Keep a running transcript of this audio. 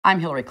I'm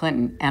Hillary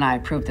Clinton, and I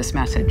approve this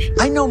message.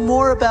 I know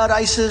more about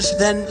ISIS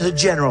than the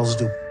generals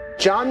do.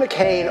 John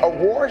McCain, a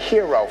war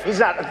hero. He's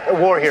not a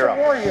war hero. He's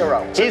a war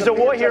hero. He's a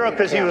war hero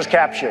because he was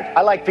captured.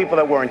 I like people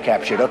that weren't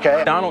captured,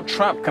 okay? Donald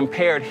Trump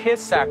compared his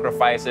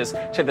sacrifices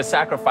to the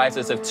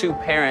sacrifices of two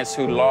parents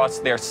who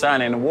lost their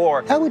son in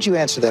war. How would you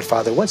answer that,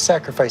 Father? What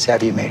sacrifice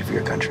have you made for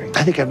your country?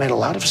 I think I've made a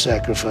lot of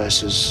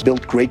sacrifices,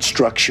 built great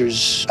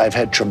structures. I've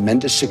had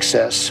tremendous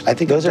success. I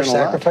think those are I've done a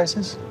lot.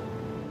 sacrifices?